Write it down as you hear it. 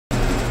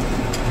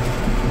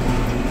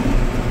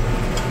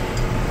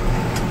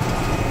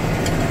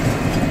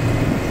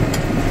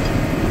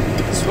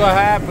what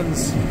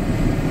happens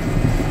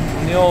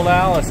when the old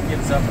Alice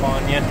gets up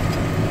on you.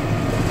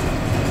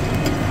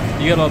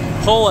 You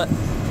gotta pull it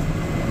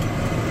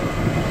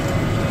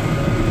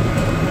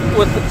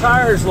with the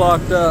tires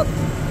locked up.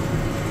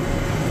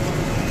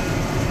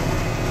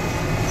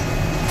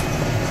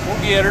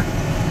 We'll get her.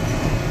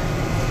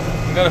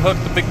 We gotta hook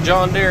the big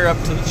John Deere up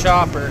to the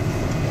chopper.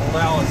 Old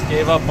Alice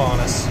gave up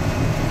on us.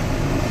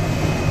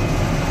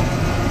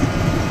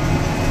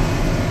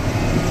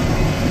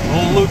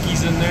 Old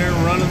Lukey's in there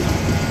running,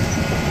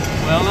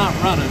 well, not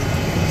running,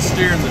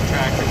 steering the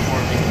tractor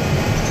for me.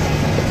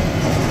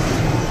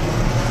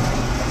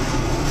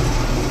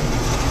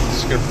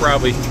 Just gonna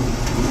probably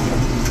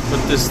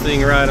put this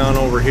thing right on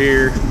over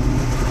here.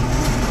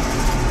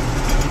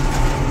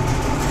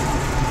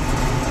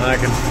 I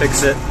can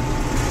fix it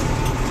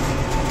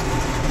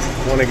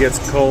when it gets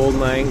cold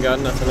and I ain't got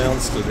nothing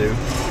else to do.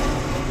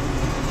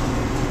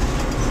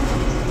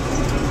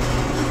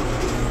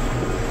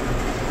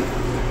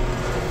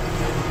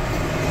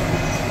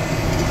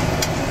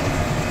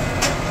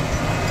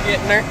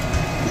 Getting there.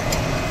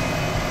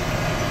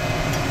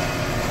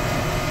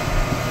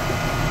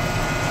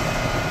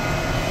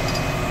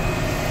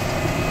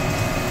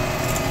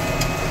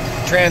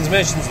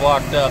 Transmission's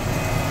locked up.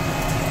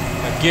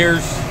 My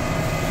gears,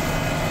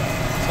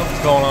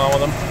 something's going on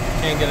with them.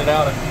 Can't get it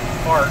out of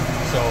park,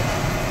 so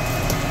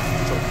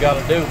that's what we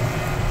gotta do.